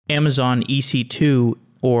Amazon EC2,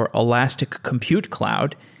 or Elastic Compute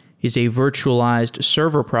Cloud, is a virtualized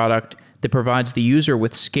server product that provides the user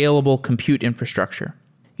with scalable compute infrastructure.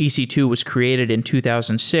 EC2 was created in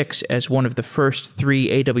 2006 as one of the first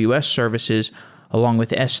 3 AWS services, along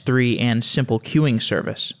with S3 and Simple Queuing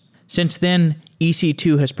service. Since then,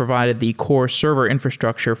 EC2 has provided the core server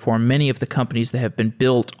infrastructure for many of the companies that have been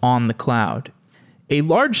built on the cloud. A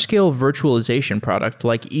large-scale virtualization product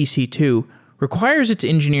like EC2 requires its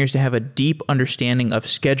engineers to have a deep understanding of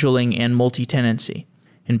scheduling and multi-tenancy.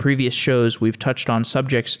 In previous shows, we've touched on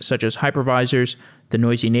subjects such as hypervisors, the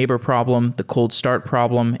noisy neighbor problem, the cold start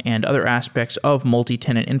problem, and other aspects of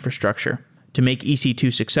multi-tenant infrastructure. To make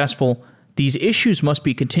EC2 successful, these issues must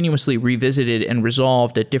be continuously revisited and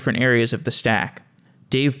resolved at different areas of the stack.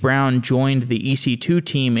 Dave Brown joined the EC2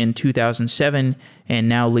 team in 2007 and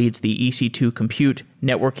now leads the EC2 compute,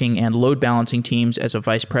 networking, and load balancing teams as a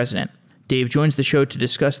vice president. Dave joins the show to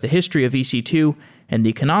discuss the history of EC2 and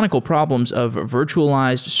the canonical problems of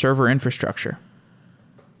virtualized server infrastructure.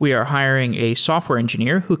 We are hiring a software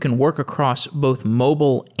engineer who can work across both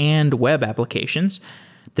mobile and web applications.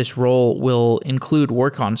 This role will include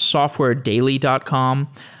work on softwaredaily.com,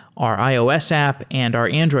 our iOS app, and our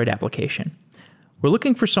Android application. We're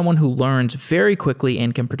looking for someone who learns very quickly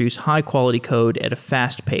and can produce high-quality code at a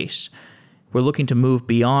fast pace. We're looking to move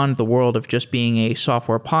beyond the world of just being a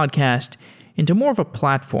software podcast into more of a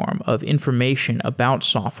platform of information about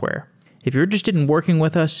software. If you're interested in working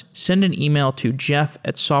with us, send an email to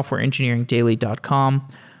jeff@softwareengineeringdaily.com.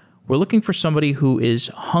 We're looking for somebody who is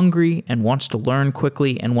hungry and wants to learn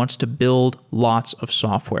quickly and wants to build lots of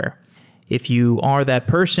software. If you are that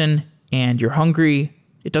person and you're hungry,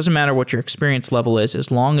 it doesn't matter what your experience level is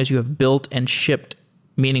as long as you have built and shipped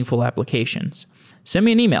meaningful applications. Send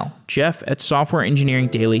me an email,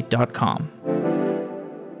 jeff@softwareengineeringdaily.com.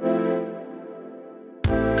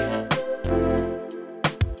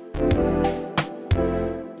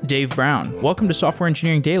 Dave Brown, welcome to Software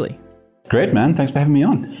Engineering Daily. Great, man. Thanks for having me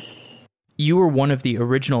on. You were one of the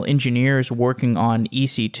original engineers working on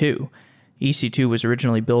EC2. EC2 was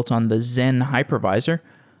originally built on the Xen hypervisor.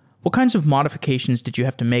 What kinds of modifications did you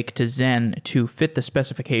have to make to Xen to fit the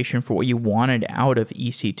specification for what you wanted out of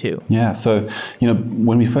EC2? Yeah, so,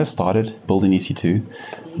 when we first started building EC2,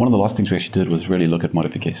 one of the last things we actually did was really look at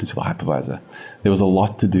modifications to the hypervisor. There was a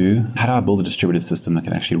lot to do. How do I build a distributed system that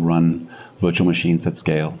can actually run virtual machines at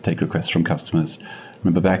scale, take requests from customers?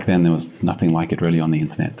 Remember back then there was nothing like it really on the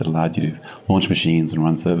internet that allowed you to launch machines and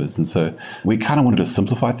run servers. And so we kind of wanted to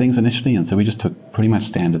simplify things initially, and so we just took pretty much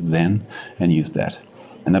standard Xen and used that.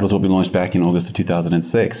 And that was what we launched back in August of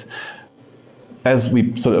 2006. As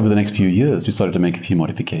we over the next few years, we started to make a few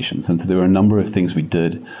modifications. And so there were a number of things we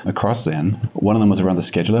did across Xen. One of them was around the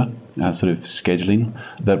scheduler, scheduling.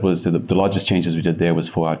 That was the largest changes we did there was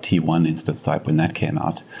for our T1 instance type when that came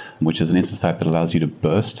out, which is an instance type that allows you to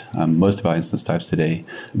burst. Most of our instance types today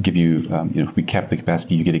give you, we cap the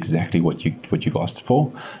capacity, you get exactly what you've asked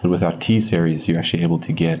for. But with our T series, you're actually able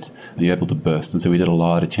to burst. And so we did a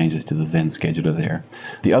lot of changes to the Xen scheduler there.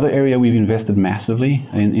 The other area we've invested massively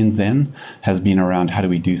in Xen has been around how do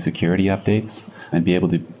we do security updates and be able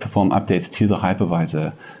to perform updates to the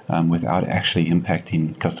hypervisor without actually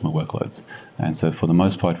impacting customer workloads. And so for the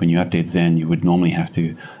most part, when you update Xen, you would normally have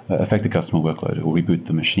to affect the customer workload or reboot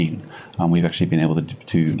the machine. We've actually been able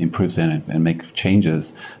to improve Xen and make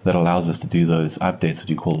changes that allows us to do those updates, what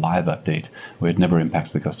you call live update, where it never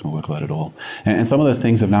impacts the customer workload at all. And some of those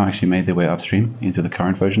things have now actually made their way upstream into the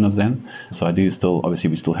current version of Xen. So we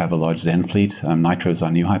still have a large Xen fleet. Nitro is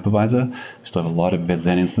our new hypervisor. We still have a lot of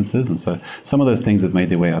Xen instances. And so some of those things have made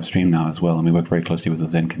their way upstream now as well. And we work very closely with the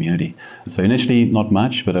Xen community. So initially, not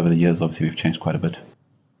much, but over the years, obviously, we've changed quite a bit.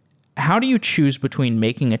 How do you choose between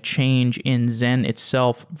making a change in Xen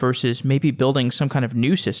itself versus maybe building some kind of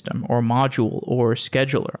new system or module or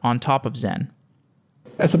scheduler on top of Xen?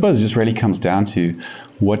 I suppose it just really comes down to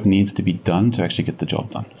what needs to be done to actually get the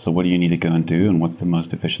job done. So what do you need to go and do, and what's the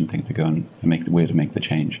most efficient thing to go and make the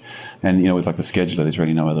change? And with the scheduler, there's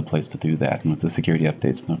really no other place to do that. And with the security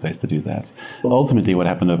updates, no place to do that. Ultimately, what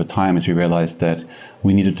happened over time is we realized that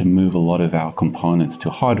we needed to move a lot of our components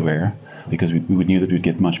to hardware because we knew that we'd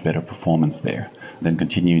get much better performance there than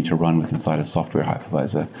continuing to run inside a software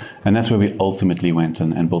hypervisor. And that's where we ultimately went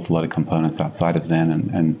and built a lot of components outside of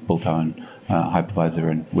Xen and built our own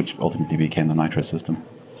hypervisor, which ultimately became the Nitro system.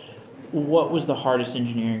 What was the hardest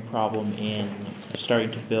engineering problem in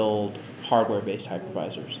starting to build hardware-based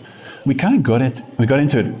hypervisors? We got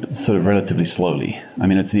into it sort of relatively slowly. I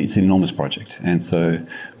mean, it's an enormous project. And so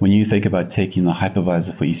when you think about taking the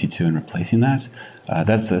hypervisor for EC2 and replacing that,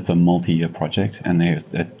 That's a multi-year project, and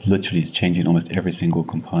it literally is changing almost every single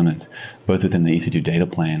component, both within the EC2 data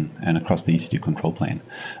plane and across the EC2 control plane.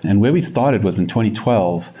 And where we started was in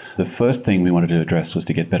 2012. The first thing we wanted to address was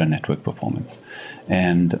to get better network performance.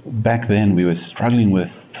 And back then, we were struggling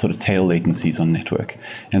with sort of tail latencies on network.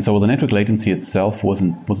 And so while the network latency itself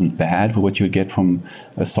wasn't bad for what you would get from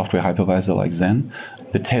a software hypervisor like Zen,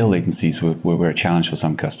 the tail latencies were a challenge for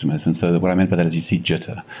some customers. And so what I meant by that is you see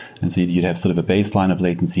jitter. And so you'd have sort of a baseline of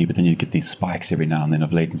latency, but then you'd get these spikes every now and then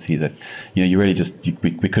of latency that, you really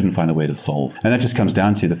we couldn't find a way to solve. And that just comes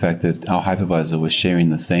down to the fact that our hypervisor was sharing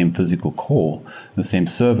the same physical core, the same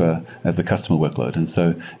server as the customer workload. And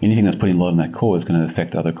so anything that's putting a load on that core is going to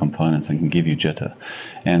affect other components and can give you jitter.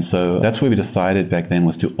 And so that's where we decided back then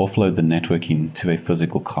was to offload the networking to a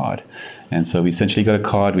physical card. And so we essentially got a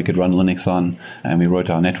card we could run Linux on, and we wrote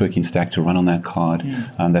our networking stack to run on that card.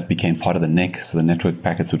 That became part of the NIC, so the network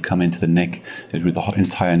packets would come into the NIC with the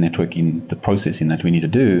entire networking, the processing that we need to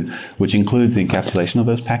do, which includes the encapsulation of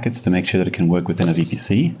those packets to make sure that it can work within a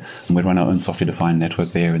VPC. And we run our own software-defined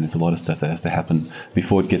network there, and there's a lot of stuff that has to happen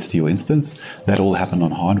before it gets to your instance. That all happened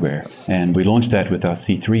on hardware. And we launched that with our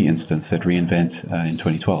C3 instance at reInvent in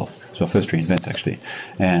 2012. So our first reInvent, actually.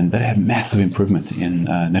 And that had massive improvement in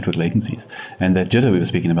network latencies. And that jitter we were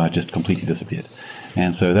speaking about just completely disappeared.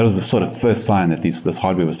 And so that was the sort of first sign that this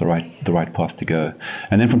hardware was the right path to go.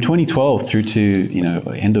 And then from 2012 through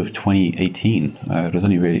to end of 2018, it was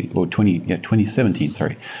only really 2017,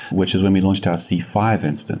 sorry, which is when we launched our C5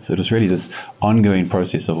 instance. It was really this ongoing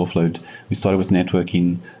process of offload. We started with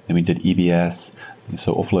networking, then we did EBS.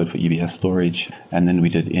 So offload for EBS storage, and then we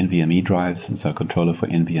did NVMe drives, and so a controller for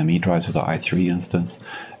NVMe drives with our i3 instance.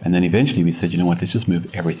 And then eventually we said, let's just move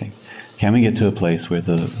everything. Can we get to a place where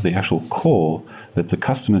the actual core that the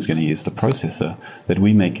customer is going to use, the processor, that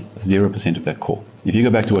we make 0% of that core? If you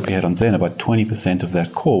go back to what we had on Zen, about 20% of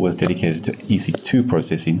that core was dedicated to EC2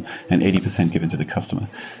 processing and 80% given to the customer.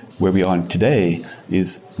 Where we are today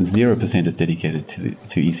is 0% is dedicated to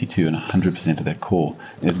EC2 and 100% of that core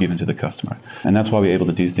is given to the customer. And that's why we're able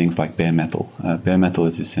to do things like bare metal. Bare metal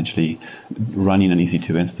is essentially running an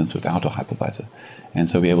EC2 instance without a hypervisor. And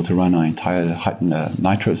so we're able to run our entire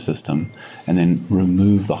Nitro system and then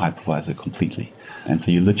remove the hypervisor completely. And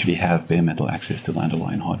so you literally have bare metal access to the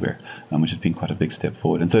underlying hardware, which has been quite a big step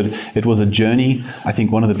forward. And so it was a journey. I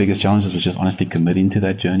think one of the biggest challenges was just honestly committing to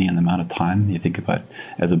that journey and the amount of time. You think about,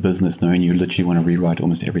 as a business, knowing you literally want to rewrite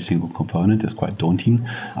almost every single component is quite daunting.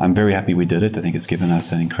 I'm very happy we did it. I think it's given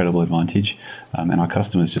us an incredible advantage. And our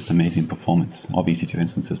customers just amazing performance of EC2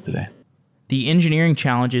 instances today. The engineering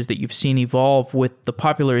challenges that you've seen evolve with the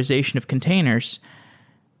popularization of containers,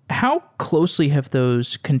 how closely have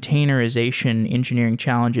those containerization engineering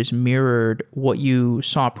challenges mirrored what you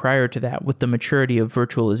saw prior to that with the maturity of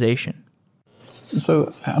virtualization?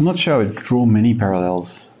 So I'm not sure I would draw many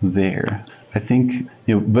parallels there. I think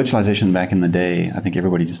virtualization back in the day, I think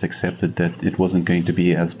everybody just accepted that it wasn't going to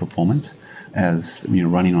be as performant as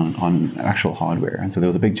running on actual hardware. And so there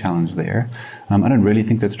was a big challenge there. I don't really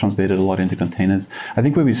think that's translated a lot into containers. I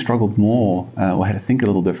think where we struggled more, or had to think a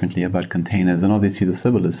little differently about containers, and obviously the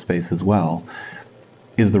serverless space as well,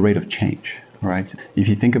 is the rate of change. Right. If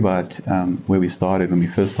you think about where we started, when we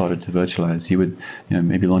first started to virtualize, you would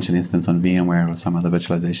maybe launch an instance on VMware or some other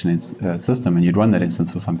virtualization system, and you'd run that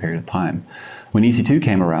instance for some period of time. When EC2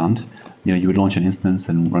 came around, you would launch an instance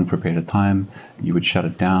and run for a period of time. You would shut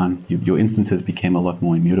it down. Your instances became a lot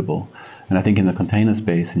more immutable. And I think in the container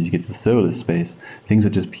space, and you get to the serverless space, things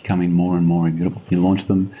are just becoming more and more immutable. You launch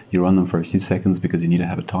them, you run them for a few seconds because you need to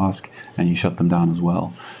have a task, and you shut them down as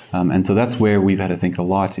well. And so that's where we've had to think a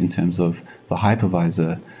lot in terms of the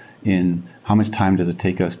hypervisor in how much time does it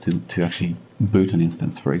take us to actually boot an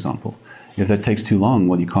instance, for example. If that takes too long,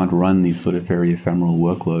 well, you can't run these sort of very ephemeral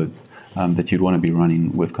workloads that you'd want to be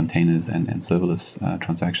running with containers and serverless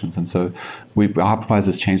transactions. And so our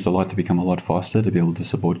hypervisors changed a lot to become a lot faster to be able to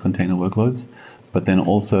support container workloads. But then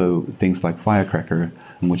also things like Firecracker,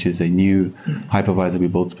 which is a new hypervisor we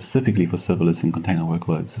built specifically for serverless and container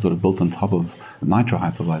workloads, sort of built on top of Nitro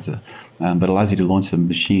hypervisor, but allows you to launch a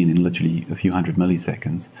machine in literally a few hundred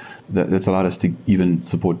milliseconds. That's allowed us to even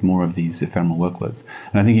support more of these ephemeral workloads.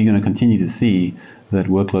 And I think you're going to continue to see that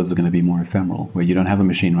workloads are going to be more ephemeral, where you don't have a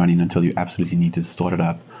machine running until you absolutely need to start it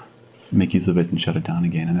up, make use of it, and shut it down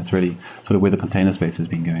again. And that's really sort of where the container space has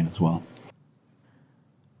been going as well.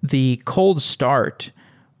 The cold start,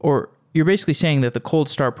 or you're basically saying that the cold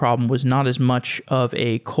start problem was not as much of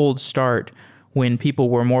a cold start when people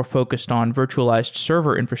were more focused on virtualized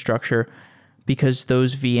server infrastructure because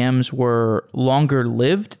those VMs were longer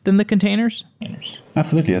lived than the containers?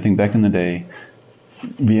 Absolutely. I think back in the day,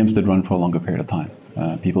 VMs did run for a longer period of time.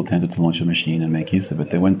 people tended to launch a machine and make use of it.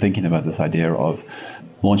 They weren't thinking about this idea of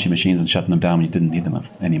launching machines and shutting them down when you didn't need them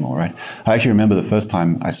anymore, right? I actually remember the first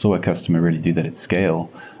time I saw a customer really do that at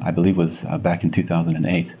scale, I believe was back in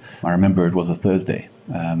 2008. I remember it was a Thursday,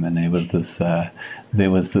 and there was this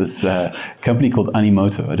company called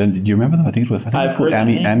Animoto. Did you remember them? I think it was called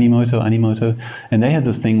Animoto, and they had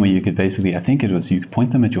this thing where you could basically, you could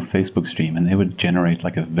point them at your Facebook stream, and they would generate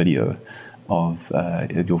like a video of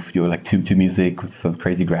your like to music with some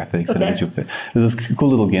crazy graphics, and it was this cool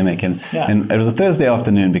little gimmick, and it was a Thursday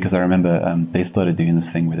afternoon because I remember they started doing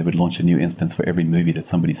this thing where they would launch a new instance for every movie that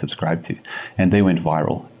somebody subscribed to, and they went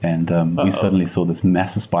viral, and we suddenly saw this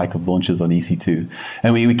massive spike of launches on EC2,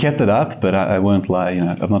 and we kept it up, but I won't lie,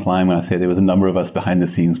 I'm not lying when I say there was a number of us behind the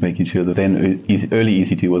scenes making sure that then early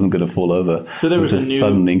EC2 wasn't going to fall over. So there was a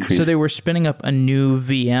sudden increase. So they were spinning up a new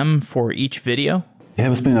VM for each video? Yeah,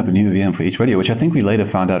 we're spinning up a new VM for each video, which I think we later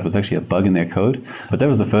found out was actually a bug in their code. But that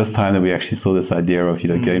was the first time that we actually saw this idea of,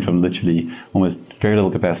 going from literally almost very little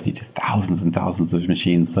capacity to thousands and thousands of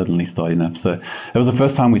machines suddenly starting up. So that was the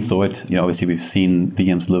first time we saw it. Obviously we've seen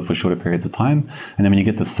VMs live for shorter periods of time. And then when you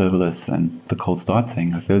get to serverless and the cold start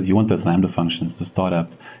thing, you want those Lambda functions to start up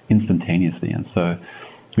instantaneously. And so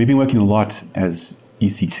we've been working a lot as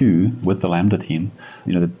EC2 with the Lambda team.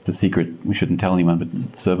 The secret, we shouldn't tell anyone, but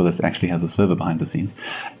serverless actually has a server behind the scenes.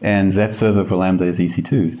 And that server for Lambda is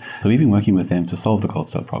EC2. So we've been working with them to solve the cold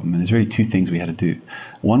start problem. And there's really two things we had to do.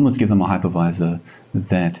 One was give them a hypervisor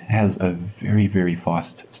that has a very, very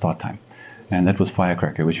fast start time. And that was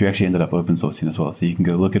Firecracker, which we actually ended up open sourcing as well. So you can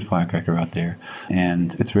go look at Firecracker out there.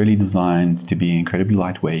 And it's really designed to be incredibly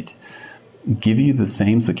lightweight, give you the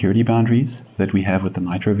same security boundaries that we have with the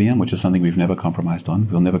Nitro VM, which is something we've never compromised on.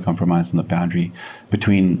 We'll never compromise on the boundary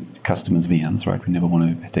between customers' VMs, right? We never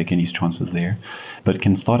want to take any chances there. But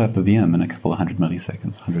can start up a VM in a couple of 100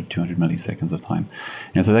 milliseconds, 100, 200 milliseconds of time.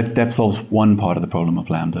 And so that solves one part of the problem of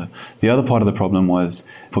Lambda. The other part of the problem was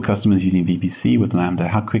for customers using VPC with Lambda,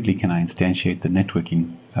 how quickly can I instantiate the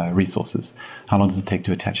networking resources? How long does it take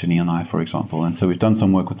to attach an ENI, for example? And so we've done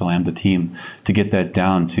some work with the Lambda team to get that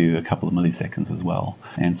down to a couple of milliseconds as well.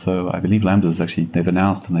 And so I believe Lambda is actually, they've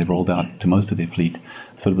announced and they've rolled out to most of their fleet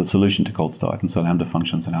sort of the solution to cold start. And so Lambda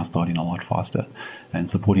functions are now starting a lot faster and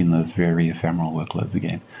supporting those very ephemeral workloads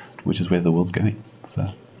again, which is where the world's going.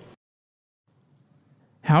 So,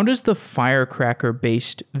 how does the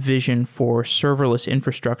Firecracker-based vision for serverless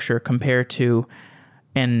infrastructure compare to,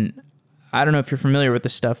 and I don't know if you're familiar with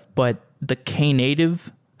this stuff, but the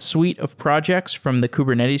Knative suite of projects from the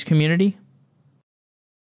Kubernetes community?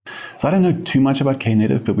 So I don't know too much about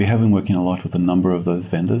Knative, but we have been working a lot with a number of those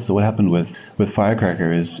vendors. So what happened with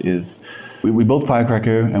Firecracker is we built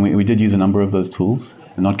Firecracker, and we did use a number of those tools,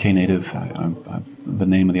 and not Knative. The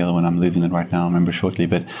name of the other one, I'm losing it right now, I'll remember shortly,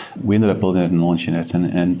 but we ended up building it and launching it,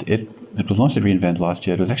 and it was launched at reInvent last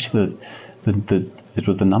year. It was actually it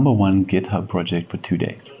was the number one GitHub project for 2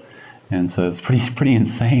 days. And so it's pretty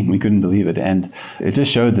insane. We couldn't believe it. And it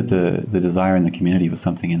just showed that the desire in the community was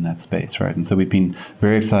something in that space, right? And so we've been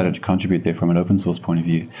very excited to contribute there from an open source point of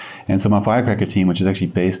view. And so my Firecracker team, which is actually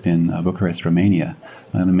based in Bucharest, Romania,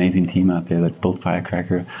 an amazing team out there that built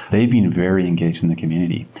Firecracker, they've been very engaged in the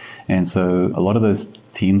community. And so a lot of those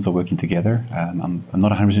teams are working together. I'm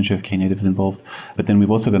not 100% sure if Knative is involved, but then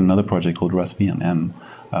we've also got another project called Rust VMM,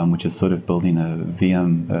 which is sort of building a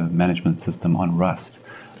VM management system on Rust,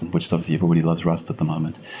 which is obviously everybody loves Rust at the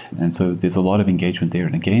moment. And so there's a lot of engagement there.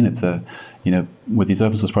 And again, it's with these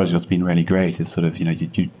open source projects, what's been really great is sort of,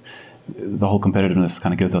 the whole competitiveness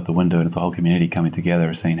kind of goes out the window, and it's a whole community coming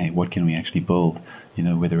together saying, hey, what can we actually build?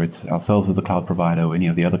 Whether it's ourselves as the cloud provider or any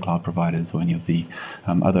of the other cloud providers or any of the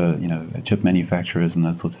other, chip manufacturers and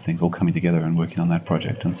those sorts of things all coming together and working on that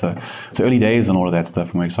project. And so it's early days on all of that stuff,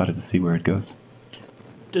 and we're excited to see where it goes.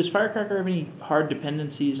 Does Firecracker have any hard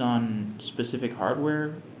dependencies on specific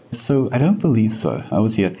hardware? So I don't believe so.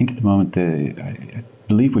 Obviously, I think at the moment, I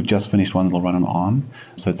believe we've just finished one that'll run on ARM.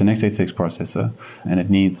 So it's an x86 processor,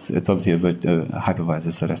 and it's obviously a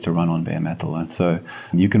hypervisor, so it has to run on bare metal. And so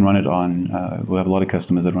you can run it on, we have a lot of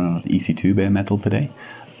customers that run on EC2 bare metal today.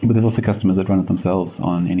 But there's also customers that run it themselves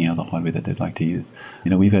on any other hardware that they'd like to use.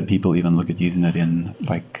 We've had people even look at using it in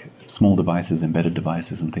like small devices, embedded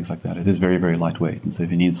devices and things like that. It is very, very lightweight. And so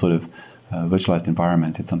if you need sort of a virtualized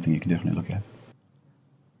environment, it's something you can definitely look at.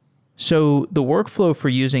 So the workflow for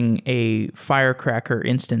using a Firecracker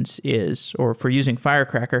instance or for using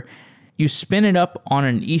Firecracker, you spin it up on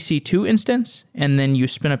an EC2 instance, and then you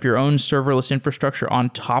spin up your own serverless infrastructure on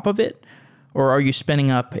top of it? Or are you spinning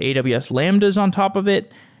up AWS Lambdas on top of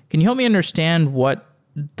it? Can you help me understand what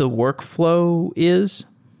the workflow is?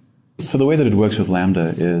 So the way that it works with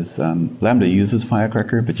Lambda is Lambda uses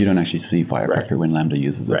Firecracker, but you don't actually see Firecracker when Lambda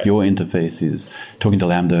uses it. Your interface is talking to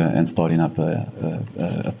Lambda and starting up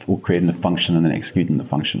or creating a function and then executing the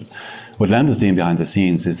function. What Lambda's doing behind the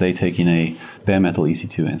scenes is they're taking a bare metal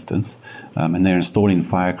EC2 instance and they're installing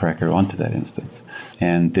Firecracker onto that instance.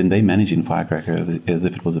 And then they're managing Firecracker as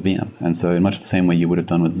if it was a VM. And so in much the same way you would have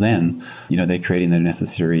done with Zen, they're creating the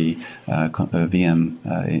necessary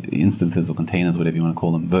VM instances or containers, whatever you want to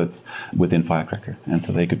call them, verts, within Firecracker. And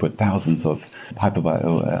so they could put thousands of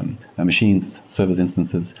machines, servers,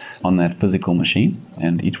 instances on that physical machine.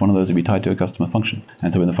 And each one of those would be tied to a customer function.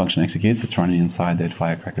 And so when the function executes, it's running inside that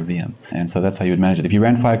Firecracker VM. And so that's how you would manage it. If you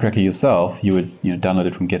ran Firecracker yourself, you would download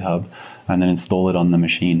it from GitHub and then install it on the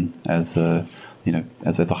machine as a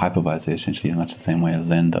hypervisor, essentially, in much the same way as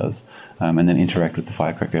Zen does, and then interact with the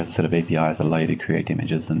Firecracker as a set of APIs that allow you to create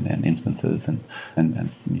images and instances and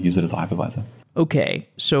use it as a hypervisor. Okay,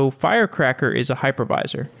 so Firecracker is a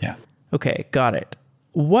hypervisor. Yeah. Okay, got it.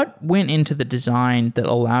 What went into the design that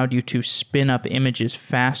allowed you to spin up images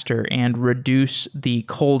faster and reduce the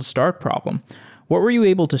cold start problem? What were you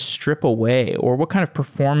able to strip away, or what kind of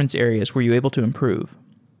performance areas were you able to improve?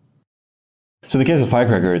 So in the case of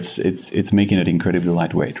Firecracker, it's making it incredibly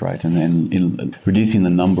lightweight, right? And then reducing the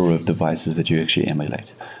number of devices that you actually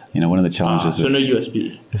emulate. One of the challenges so no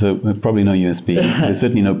USB. So probably no USB. There's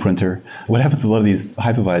certainly no printer. What happens with a lot of these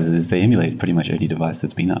hypervisors is they emulate pretty much any device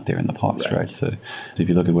that's been out there in the past, right? So if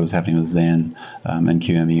you look at what was happening with Zen and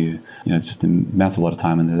QEMU, it's just amounts a lot of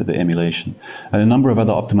time in the emulation. And a number of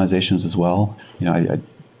other optimizations as well. I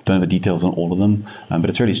don't have the details on all of them, but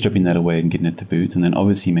it's really stripping that away and getting it to boot, and then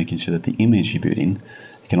obviously making sure that the image you're booting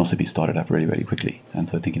can also be started up really, really quickly. And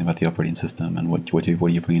so thinking about the operating system and what are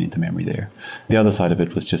you bringing into memory there. The other side of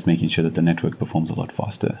it was just making sure that the network performs a lot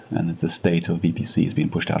faster and that the state of VPC is being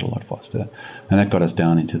pushed out a lot faster. And that got us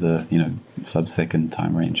down into the sub-second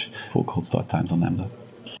time range for cold start times on Lambda.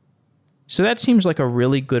 So that seems like a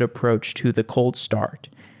really good approach to the cold start.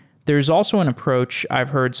 There's also an approach I've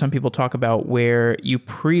heard some people talk about where you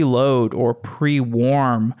preload or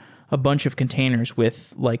pre-warm a bunch of containers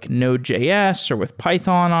with like Node.js or with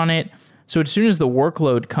Python on it. So as soon as the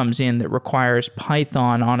workload comes in that requires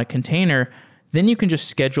Python on a container, then you can just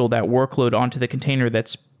schedule that workload onto the container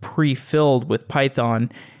that's pre-filled with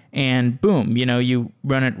Python, and boom, you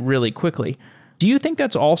run it really quickly. Do you think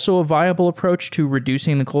that's also a viable approach to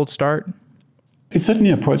reducing the cold start? It's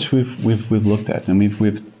certainly an approach we've looked at, and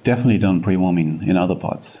we've definitely done pre-warming in other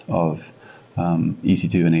parts of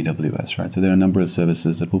EC2 and AWS, right? So there are a number of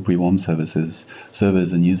services that will pre-warm servers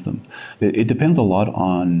and use them. It depends a lot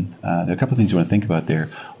on, there are a couple of things you want to think about there.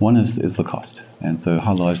 One is the cost. And so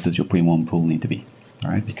how large does your pre-warm pool need to be,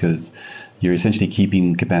 all right? Because you're essentially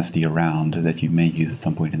keeping capacity around that you may use at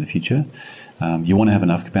some point in the future. You want to have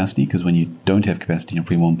enough capacity, because when you don't have capacity in your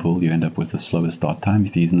pre-warm pool, you end up with a slower start time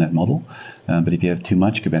if you're using that model. But if you have too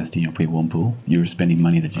much capacity in your pre-warm pool, you're spending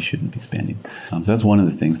money that you shouldn't be spending. So that's one of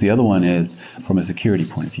the things. The other one is from a security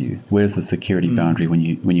point of view. Where's the security boundary when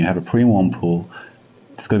you have a pre-warm pool?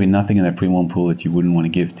 There's got to be nothing in that pre-warm pool that you wouldn't want to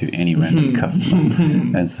give to any random customer.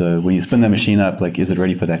 And so when you spin that machine up, is it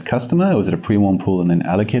ready for that customer, or is it a pre-warm pool and then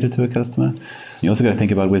allocated to a customer? You also got to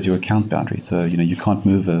think about where's your account boundary. So, you can't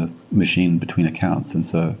move a machine between accounts. And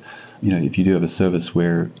so, if you do have a service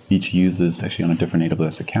where each user is actually on a different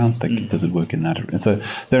AWS account, does it work in that? And so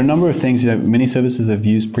there are a number of things. Many services have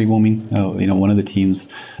used pre-warming. One of the teams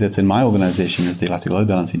that's in my organization is the Elastic Load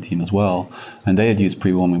Balancing team as well. And they had used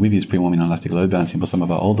pre-warming. We've used pre-warming on Elastic Load Balancing for some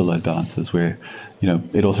of our older load balancers where,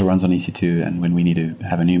 it also runs on EC2. And when we need to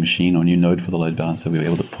have a new machine or a new node for the load balancer, we were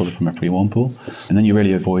able to pull it from a pre-warm pool. And then you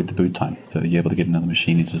really avoid the boot time. So you're able to get another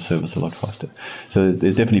machine into the service a lot faster. So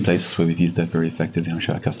there's definitely places where we've used that very effectively. I'm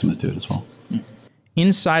sure our customers do it as well.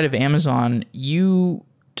 Inside of Amazon, you,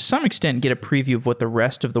 to some extent, get a preview of what the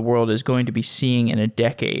rest of the world is going to be seeing in a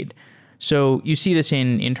decade. So you see this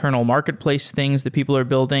in internal marketplace things that people are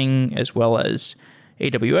building, as well as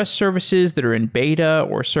AWS services that are in beta,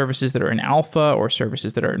 or services that are in alpha, or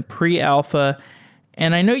services that are in pre-alpha.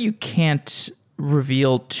 And I know you can't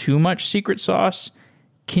reveal too much secret sauce.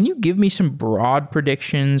 Can you give me some broad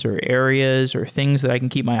predictions or areas or things that I can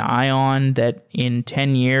keep my eye on that in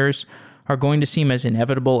 10 years are going to seem as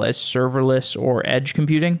inevitable as serverless or edge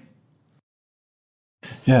computing?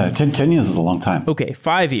 Yeah, 10 years is a long time. Okay,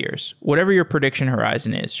 5 years. Whatever your prediction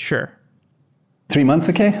horizon is, sure. 3 months,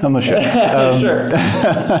 okay? I'm not sure. Sure.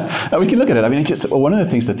 We can look at it. Just one of the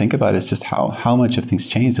things to think about is just how much have things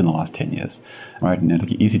changed in the last 10 years, right?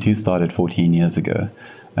 EC2 started 14 years ago.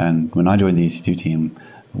 And when I joined the EC2 team,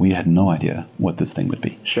 we had no idea what this thing would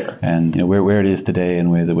be. Sure. And where it is today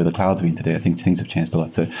and where the cloud's been today, I think things have changed a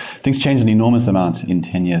lot. So things changed an enormous amount in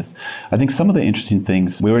 10 years. I think some of the interesting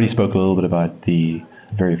things, we already spoke a little bit about the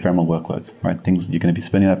very ephemeral workloads, right? Things you're going to be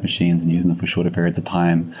spinning up machines and using them for shorter periods of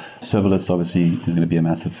time. Serverless, obviously, is going to be a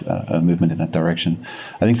massive movement in that direction.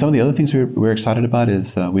 I think some of the other things we're excited about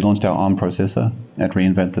is we launched our ARM processor at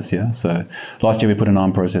reInvent this year. So last year we put an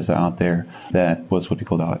ARM processor out there that was what we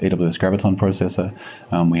called our AWS Graviton processor.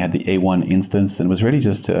 We had the A1 instance, and it was really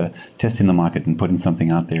just testing the market and putting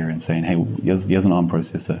something out there and saying, hey, here's an ARM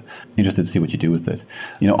processor. Interested to see what you do with it.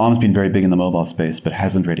 ARM's been very big in the mobile space, but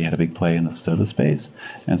hasn't really had a big play in the server space.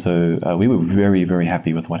 And so we were very, very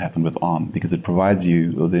happy with what happened with ARM because it provides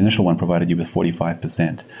you, or the initial one provided you with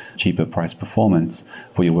 45% cheaper price performance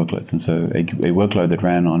for your workloads. And so a workload that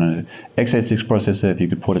ran on an x86 processor, if you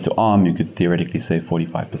could port it to ARM, you could theoretically save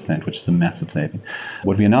 45%, which is a massive saving.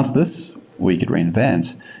 What we announced this week at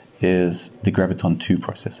reInvent is the Graviton 2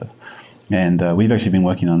 processor. And we've actually been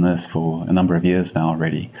working on this for a number of years now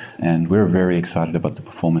already. And we're very excited about the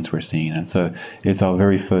performance we're seeing. And so it's our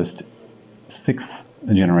very first 6th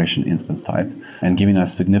generation instance type and giving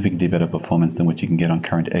us significantly better performance than what you can get on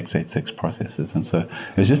current x86 processors. And so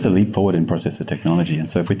it's just a leap forward in processor technology. And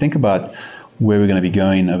so if we think about where we're going to be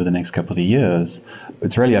going over the next couple of years,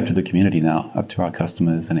 it's really up to the community now, up to our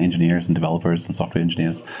customers and engineers and developers and software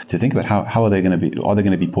engineers to think about how are they going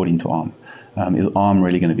to be porting to ARM? Is ARM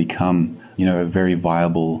really going to become a very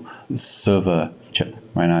viable server chip?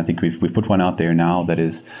 Right now, I think we've put one out there now that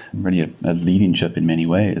is really a leading chip in many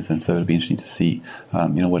ways, and so it'll be interesting to see,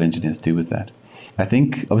 what engineers do with that. I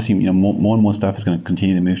think obviously, more and more stuff is going to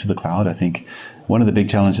continue to move to the cloud. I think one of the big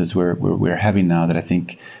challenges we're having now that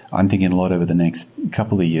I'm thinking a lot over the next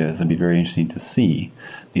couple of years and be very interesting to see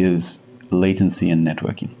is latency and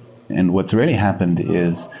networking. And what's really happened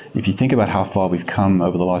is if you think about how far we've come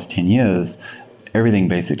over the last 10 years, everything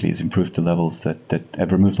basically has improved to levels that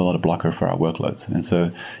have removed a lot of blocker for our workloads. And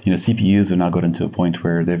so, CPUs have now gotten to a point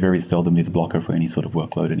where they're very seldomly the blocker for any sort of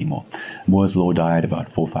workload anymore. Moore's law died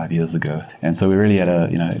about 4 or 5 years ago. And so we're really at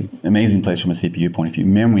a, amazing place from a CPU point of view.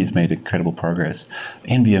 Memory's made incredible progress.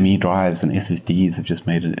 NVMe drives and SSDs have just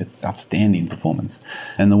made an outstanding performance.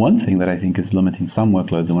 And the one thing that I think is limiting some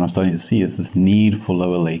workloads and what I'm starting to see is this need for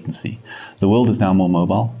lower latency. The world is now more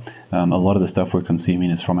mobile. A lot of the stuff we're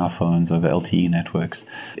consuming is from our phones over LTE networks.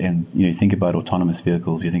 And you think about autonomous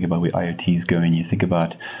vehicles, you think about where IoT is going, you think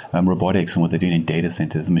about robotics and what they're doing in data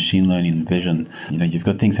centers, machine learning and vision. You've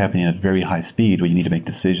got things happening at very high speed where you need to make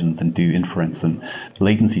decisions and do inference, and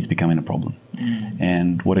latency is becoming a problem.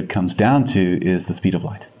 And what it comes down to is the speed of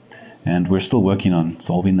light. And we're still working on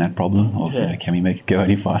solving that problem of, can we make it go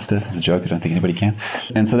any faster? It's a joke, I don't think anybody can.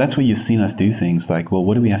 And so that's where you've seen us do things like, well,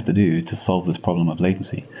 what do we have to do to solve this problem of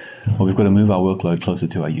latency? Well, we've got to move our workload closer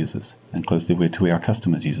to our users and closer to where our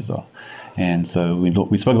customers' users are. And so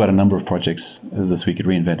we spoke about a number of projects this week at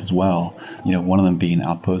reInvent as well. One of them being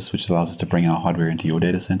Outposts, which allows us to bring our hardware into your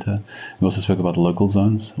data center. We also spoke about local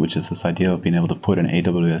zones, which is this idea of being able to put an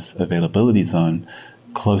AWS availability zone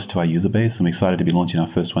close to our user base. I'm excited to be launching our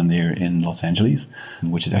first one there in Los Angeles,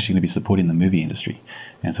 which is actually going to be supporting the movie industry.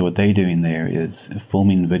 And so what they're doing there is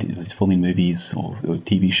filming movies or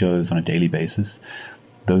TV shows on a daily basis.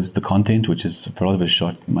 The content, which is for a lot of it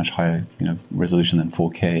shot much higher resolution than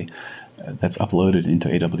 4K, that's uploaded into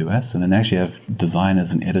AWS, and then they actually have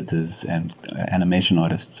designers and editors and animation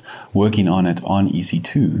artists working on it on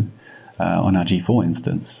EC2 on our G4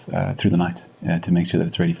 instance through the night to make sure that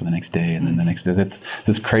it's ready for the next day and then the next day. That's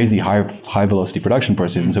this crazy high velocity production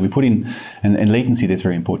process. And so we put in, and latency that's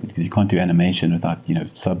very important because you can't do animation without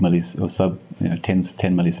sub 10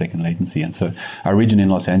 millisecond latency. And so our region in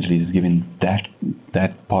Los Angeles is giving that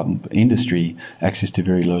part industry access to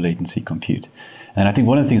very low latency compute. And I think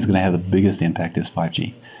one of the things that's going to have the biggest impact is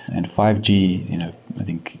 5G. And 5G, I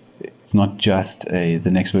think it's not just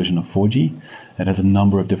the next version of 4G. It has a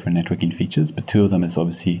number of different networking features, but two of them is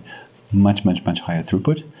obviously much higher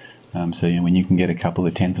throughput. So when you can get a couple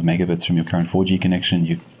of tens of megabits from your current 4G connection,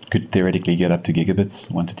 you could theoretically get up to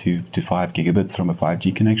gigabits, 1 to 2 to 5 gigabits from a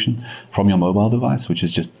 5G connection from your mobile device, which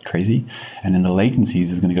is just crazy. And then the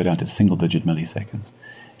latencies is going to go down to single-digit milliseconds.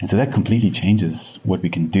 And so that completely changes what we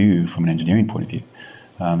can do from an engineering point of view.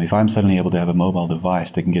 If I'm suddenly able to have a mobile device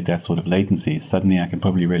that can get that sort of latency, suddenly I can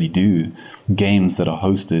probably really do games that are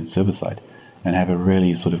hosted server-side and have a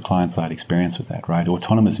really sort of client-side experience with that, right?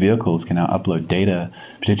 Autonomous vehicles can now upload data,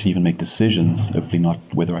 potentially even make decisions, hopefully not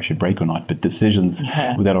whether I should brake or not, but decisions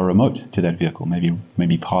that are remote to that vehicle,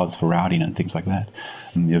 maybe paths for routing and things like that.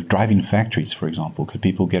 Driving factories, for example, could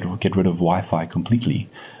people get rid of Wi-Fi completely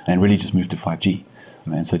and really just move to 5G?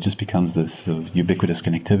 And so it just becomes this sort of ubiquitous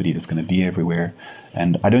connectivity that's going to be everywhere.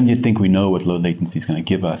 And I don't yet think we know what low latency is going to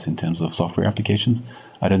give us in terms of software applications.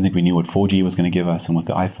 I don't think we knew what 4G was going to give us and what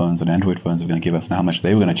the iPhones and Android phones were going to give us and how much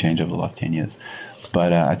they were going to change over the last 10 years.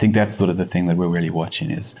 But I think that's sort of the thing that we're really watching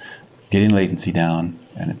is getting latency down,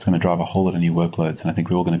 and it's going to drive a whole lot of new workloads. And I think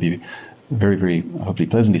we're all going to be very, very, hopefully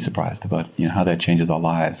pleasantly surprised about how that changes our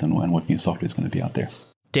lives and what new software is going to be out there.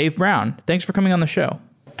 Dave Brown, thanks for coming on the show.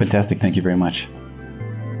 Fantastic. Thank you very much.